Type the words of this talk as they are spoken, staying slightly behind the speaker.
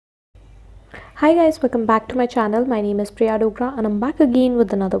Hi guys, welcome back to my channel. My name is Priya Dogra and I'm back again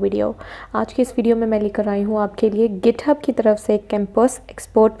with another video. आज की इस video में मैं लेकर आई हूँ आपके लिए GitHub की तरफ से एक कैंपस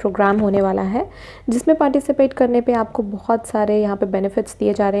एक्सपोर्ट प्रोग्राम होने वाला है, जिसमें पार्टिसिपेट करने पे आपको बहुत सारे यहाँ पे बेनिफिट्स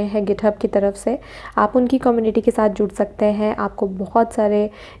दिए जा रहे हैं GitHub की तरफ से। आप उनकी कम्युनिटी के साथ जुड़ सकते हैं। आपको बहुत सारे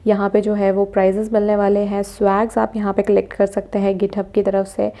यहाँ पे जो है वो प्राइजेस मिलने वाले हैं। स्वैग्स आप यहाँ पे कलेक्ट कर सकते हैं GitHub की तरफ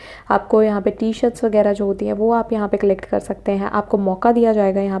से। आपको यहाँ पे टी शर्ट्स वगैरह जो होती हैं वो आप यहाँ पे कलेक्ट कर सकते हैं। आपको मौका दिया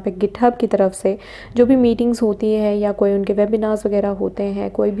जाएगा यहाँ पे GitHub की तरफ से जो भी मीटिंग्स होती हैं या कोई उनके वेबिनार्स वगैरह होते हैं,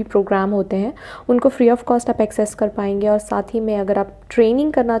 कोई भी प्रोग्राम होते हैं, उनको फ्री ऑफ कॉस्ट आप एक्सेस कर पाएंगे। और साथ ही में अगर आप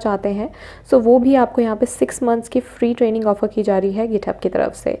ट्रेनिंग करना चाहते हैं सो वो भी आपको यहाँ पे 6 मंथ्स की फ्री ट्रेनिंग ऑफर की जा रही है GitHub की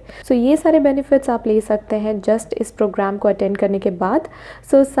तरफ से। सो ये सारे बेनिफिट्स आप ले सकते हैं जस्ट इस प्रोग्राम को अटेंड करने के बाद।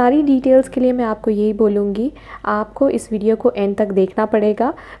 सो सारी डिटेल्स के लिए मैं आपको यही बोलूँगी, आपको इस वीडियो को एंड तक देखना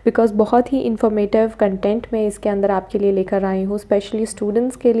पड़ेगा, बिकॉज बहुत ही इंफॉर्मेटिव कंटेंट मैं इसके अंदर आपके लिए लेकर आई हूँ। स्पेशली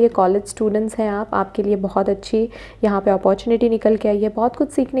स्टूडेंट्स के लिए, कॉलेज स्टूडेंट्स हैं आपके लिए बहुत अच्छी यहाँ पे अपॉर्चुनिटी निकल के आई है। बहुत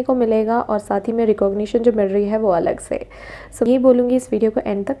कुछ सीखने को मिलेगा और साथ ही में रिकॉग्निशन जो मिल रही है वो अलग से। सो ये बोलूँगी, इस वीडियो को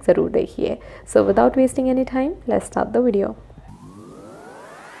एंड तक ज़रूर देखिए। So without wasting any time, let's start the video.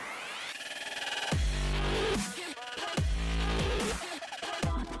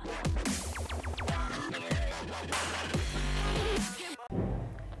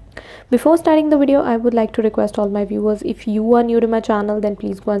 Before starting the video, I would like to request all my viewers, if you are new to my channel, then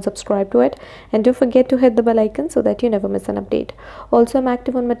please go and subscribe to it, and don't forget to hit the bell icon so that you never miss an update. Also, I'm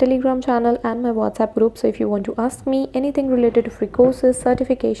active on my Telegram channel and my WhatsApp group, so if you want to ask me anything related to free courses,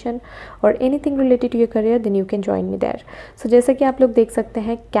 certification or anything related to your career, then you can join me there. So जैसा कि आप लोग देख सकते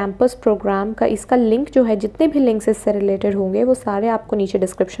हैं campus programme का इसका link जो है, जितने भी लिंक्स इससे रिलेटेड होंगे वो सारे आपको नीचे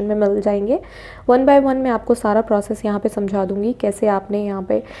डिस्क्रिप्शन में मिल जाएंगे। 1 by 1 मैं आपको सारा प्रोसेस यहाँ पे समझा दूँगी, कैसे आपने यहाँ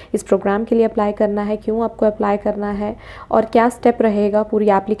पे इस प्रोग्राम के लिए अप्लाई करना है, क्यों आपको अप्लाई करना है और क्या स्टेप रहेगा पूरी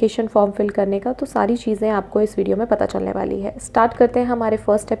एप्लीकेशन फॉर्म फिल करने का। तो सारी चीज़ें आपको इस वीडियो में पता चलने वाली है। स्टार्ट करते हैं हमारे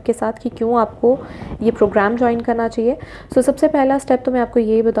फर्स्ट स्टेप के साथ कि क्यों आपको ये प्रोग्राम ज्वाइन करना चाहिए। सो सबसे पहला स्टेप तो मैं आपको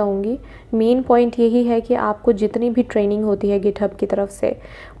यही बताऊंगी, मेन पॉइंट यही है कि आपको जितनी भी ट्रेनिंग होती है GitHub की तरफ से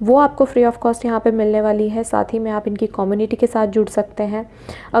वो आपको फ्री ऑफ कॉस्ट यहाँ पे मिलने वाली है। साथ ही में आप इनकी कम्युनिटी के साथ जुड़ सकते हैं।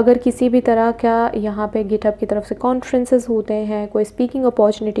 अगर किसी भी तरह का यहाँ पे GitHub की तरफ से कॉन्फ्रेंसेस होते हैं, कोई स्पीकिंग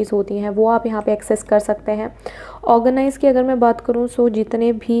अपॉर्चुनिटीज़ होती हैं, वो आप यहाँ पे एक्सेस कर सकते हैं। ऑर्गेनाइज़ की अगर मैं बात करूँ सो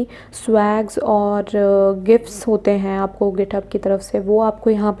जितने भी स्वैग्स और गिफ्ट्स होते हैं आपको GitHub की तरफ से वो आपको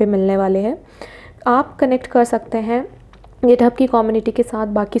यहाँ पे मिलने वाले हैं। आप कनेक्ट कर सकते हैं GitHub की कम्युनिटी के साथ,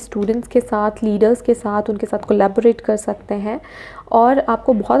 बाकी स्टूडेंट्स के साथ, लीडर्स के साथ, उनके साथ कोलैबोरेट कर सकते हैं और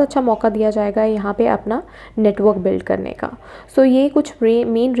आपको बहुत अच्छा मौका दिया जाएगा यहाँ पे अपना नेटवर्क बिल्ड करने का। सो ये कुछ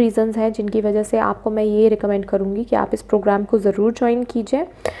मेन रीज़न्स हैं जिनकी वजह से आपको मैं ये रिकमेंड करूँगी कि आप इस प्रोग्राम को ज़रूर ज्वाइन कीजिए।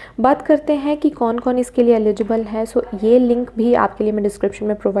 बात करते हैं कि कौन कौन इसके लिए एलिजिबल है। सो ये लिंक भी आपके लिए मैं डिस्क्रिप्शन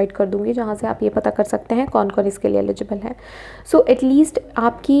में प्रोवाइड कर दूँगी, जहाँ से आप ये पता कर सकते हैं कौन कौन इसके लिए एलिजिबल है। सो एटलीस्ट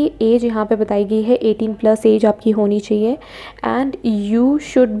आपकी एज यहाँ पर बताई गई है 18+ एज आपकी होनी चाहिए, and you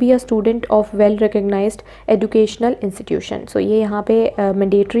should be a student of well recognised educational institution. सो ये यहाँ पे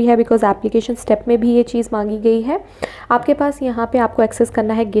मैंडेटरी है, बिकॉज एप्लीकेशन स्टेप में भी ये चीज़ मांगी गई है। आपके पास यहाँ पे आपको एक्सेस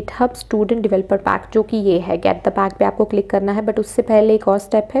करना है GitHub स्टूडेंट डेवलपर पैक, जो कि ये है। गेट द पैक पे आपको क्लिक करना है, बट उससे पहले एक और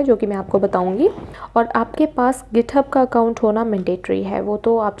स्टेप है जो कि मैं आपको बताऊंगी। और आपके पास GitHub का अकाउंट होना मैंडेटरी है, वो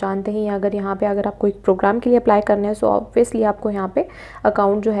तो आप जानते ही हैं। अगर यहाँ पे अगर आपको एक प्रोग्राम के लिए अप्लाई करना है सो ऑब्वियसली आपको यहाँ पे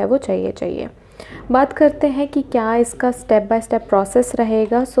अकाउंट जो है वो चाहिए। बात करते हैं कि क्या इसका स्टेप बाय स्टेप प्रोसेस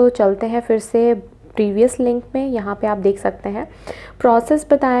रहेगा। सो चलते हैं फिर से प्रीवियस लिंक में। यहाँ पे आप देख सकते हैं प्रोसेस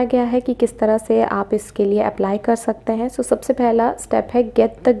बताया गया है कि किस तरह से आप इसके लिए अप्लाई कर सकते हैं। सो सबसे पहला स्टेप है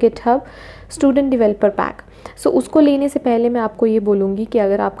get the GitHub student developer pack. सो उसको लेने से पहले मैं आपको ये बोलूँगी कि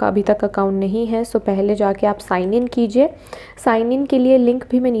अगर आपका अभी तक अकाउंट नहीं है सो पहले जाके आप साइन इन कीजिए। साइन इन के लिए लिंक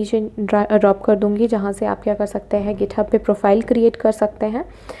भी मैं नीचे ड्रॉप कर दूँगी, जहाँ से आप क्या कर सकते हैं GitHub पे प्रोफाइल क्रिएट कर सकते हैं।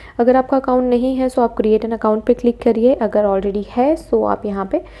 अगर आपका अकाउंट नहीं है सो आप क्रिएट एन अकाउंट पे क्लिक करिए। अगर ऑलरेडी है सो आप यहाँ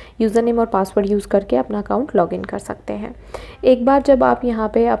पे यूज़र नेम और पासवर्ड यूज़ करके अपना अकाउंट लॉगिन कर सकते हैं। एक बार जब आप यहाँ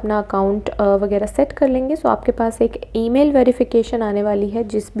पे अपना अकाउंट वगैरह सेट कर लेंगे सो आपके पास एक ईमेल वेरिफिकेशन आने वाली है।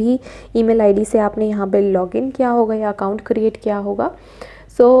 जिस भी ईमेल आईडी से आपने यहाँ पे लॉगिन किया होगा या अकाउंट क्रिएट किया होगा,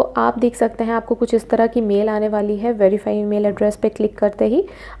 सो आप देख सकते हैं आपको कुछ इस तरह की मेल आने वाली है। वेरीफाई ईमेल एड्रेस पे क्लिक करते ही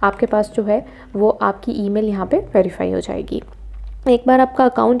आपके पास जो है वो आपकी ईमेल यहाँ पे वेरीफाई हो जाएगी। एक बार आपका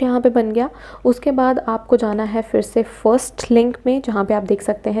अकाउंट यहाँ पे बन गया, उसके बाद आपको जाना है फिर से फर्स्ट लिंक में, जहाँ पे आप देख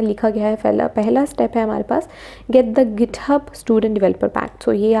सकते हैं लिखा गया है पहला स्टेप है हमारे पास get the GitHub student developer pack.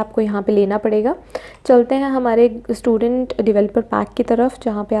 सो ये आपको यहाँ पे लेना पड़ेगा। चलते हैं हमारे स्टूडेंट डेवलपर पैक की तरफ,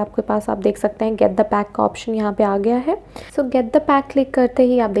 जहाँ पे आपके पास आप देख सकते हैं गेट द पैक का ऑप्शन यहाँ पे आ गया है। सो गेट द पैक क्लिक करते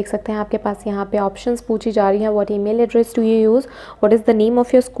ही आप देख सकते हैं आपके पास यहाँ पे ऑप्शंस पूछी जा रही हैं। What email address do you use, what is the name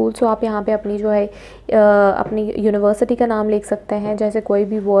of your school. सो आप यहाँ पे अपनी जो है अपनी यूनिवर्सिटी का नाम लिख सकते हैं, जैसे कोई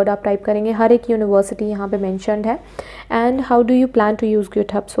भी वर्ड आप टाइप करेंगे हर एक यूनिवर्सिटी यहाँ पे मेंशन्ड है। And how do you plan to use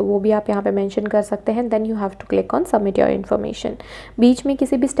GitHub, सो वो भी आप यहाँ पे मेंशन कर सकते हैं। Then you have to click on submit your information. बीच में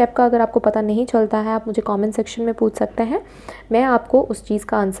किसी भी स्टेप का अगर आपको पता नहीं चलता है, आप मुझे कमेंट सेक्शन में पूछ सकते हैं, मैं आपको उस चीज़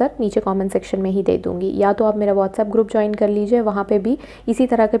का आंसर नीचे कमेंट सेक्शन में ही दे दूँगी। या तो आप मेरा व्हाट्सएप ग्रुप ज्वाइन कर लीजिए, वहाँ पर भी इसी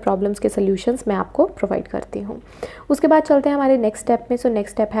तरह के प्रॉब्लम्स के सोल्यूशंस मैं आपको प्रोवाइड करती हूँ। उसके बाद चलते हैं हमारे नेक्स्ट स्टेप में। सो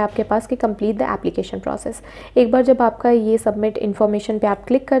नेक्स्ट स्टेप है आपके पास कि कंप्लीट द एप्लीकेशन प्रोसेस। एक बार जब आपका ये सबमिट इन्फॉर्मेशन पे आप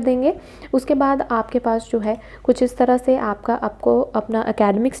क्लिक कर देंगे, उसके बाद आपके पास जो है कुछ इस तरह से आपको अपना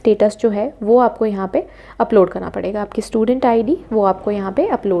एकेडमिक स्टेटस जो है वो आपको यहाँ पे अपलोड करना पड़ेगा। आपकी स्टूडेंट आईडी वो आपको यहाँ पे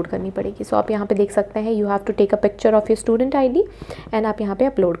अपलोड करनी पड़ेगी। सो आप यहाँ पे देख सकते हैं you have to take a picture of your student ID and आप यहाँ पे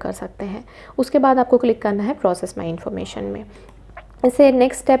अपलोड कर सकते हैं। उसके बाद आपको क्लिक करना है प्रोसेस माई इन्फॉर्मेशन में। इसे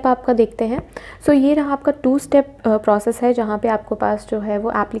नेक्स्ट स्टेप आपका देखते हैं। सो ये रहा आपका 2 स्टेप प्रोसेस है, जहाँ पे आपको पास जो है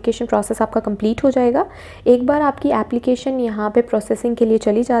वो एप्लीकेशन प्रोसेस आपका कंप्लीट हो जाएगा। एक बार आपकी एप्लीकेशन यहाँ पे प्रोसेसिंग के लिए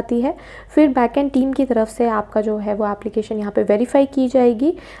चली जाती है, फिर बैकएंड टीम की तरफ से आपका जो है वो एप्लीकेशन यहाँ पे वेरीफाई की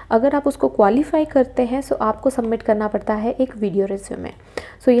जाएगी। अगर आप उसको क्वालिफाई करते हैं सो आपको सबमिट करना पड़ता है एक वीडियो रिज्यूमे।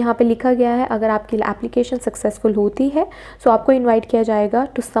 सो यहाँ पे लिखा गया है अगर आपकी एप्लीकेशन सक्सेसफुल होती है सो आपको इन्वाइट किया जाएगा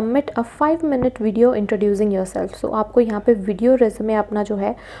to submit a 5 minute video introducing yourself. सो आपको यहाँ पे वीडियो रिज्यूमे अपना जो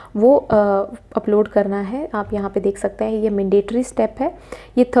है वो अपलोड करना है। आप यहाँ पे देख सकते हैं ये मैंडेटरी स्टेप है।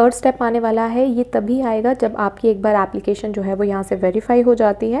 ये 3rd स्टेप आने वाला है, ये तभी आएगा जब आपकी एक बार एप्लीकेशन जो है वो यहाँ से वेरीफाई हो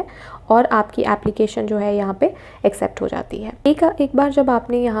जाती है और आपकी एप्लीकेशन जो है यहाँ पे एक्सेप्ट हो जाती है। एक बार जब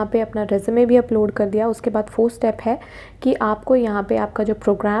आपने यहाँ पे अपना रेज्यूमे भी अपलोड कर दिया, उसके बाद 4th स्टेप है कि आपको यहाँ पे आपका जो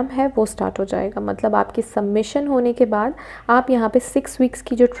प्रोग्राम है वो स्टार्ट हो जाएगा। मतलब आपकी सबमिशन होने के बाद आप यहाँ पे 6 वीक्स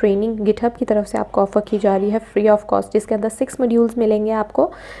की जो ट्रेनिंग गिटहब की तरफ से आपको ऑफर की जा रही है फ्री ऑफ कॉस्ट, जिसके अंदर 6 मॉड्यूल्स मिलेंगे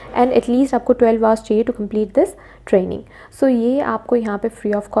आपको एंड एटलीस्ट आपको 12 आवर्स चाहिए टू कंप्लीट दिस ट्रेनिंग। सो ये आपको यहाँ पे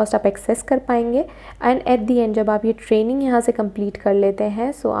फ्री ऑफ कॉस्ट आप एक्सेस कर पाएंगे। एंड एट दी एंड जब आप ये ट्रेनिंग यहाँ से कंप्लीट कर लेते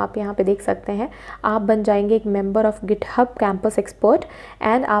हैं सो आप यहाँ पे देख सकते हैं आप बन जाएंगे एक member of GitHub campus expert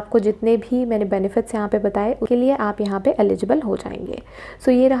and आपको जितने भी मैंने बेनिफिट्स यहाँ पे बताए उसके लिए आप यहाँ पे एलिजिबल हो जाएंगे।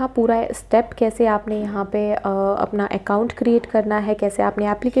 सो ये रहा पूरा स्टेप, कैसे आपने यहाँ पे अपना अकाउंट क्रिएट करना है, कैसे आपने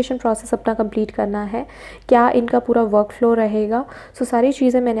एप्लीकेशन प्रोसेस अपना कंप्लीट करना है, क्या इनका पूरा वर्क फ्लो रहेगा। सो सारी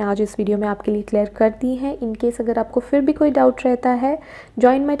चीज़ें मैंने आज इस वीडियो में आपके लिए क्लियर कर दी हैं। इनकेस अगर आपको फिर भी कोई डाउट रहता है,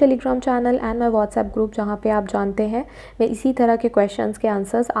 join my Telegram channel and my WhatsApp group, जहाँ पे आप जानते हैं मैं इसी तरह के क्वेश्चंस के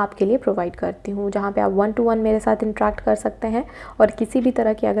आंसर्स आपके लिए प्रोवाइड करती हूँ, जहाँ पे आप 1-to-1 मेरे साथ इंटरेक्ट कर सकते हैं और किसी भी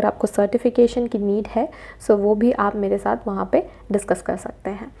तरह की अगर आपको सर्टिफिकेशन की नीड है सो वो भी आप मेरे साथ वहाँ पे डिस्कस कर सकते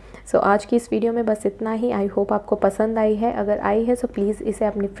हैं। सो आज की इस वीडियो में बस इतना ही। आई होप आपको पसंद आई है। अगर आई है सो प्लीज़ इसे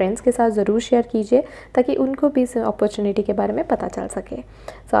अपने फ्रेंड्स के साथ ज़रूर शेयर कीजिए ताकि उनको भी इस अपॉर्चुनिटी के बारे में पता चल सके।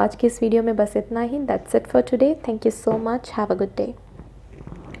 सो आज की इस वीडियो में बस इतना ही। That's it for today. Thank you so much. Have a good day.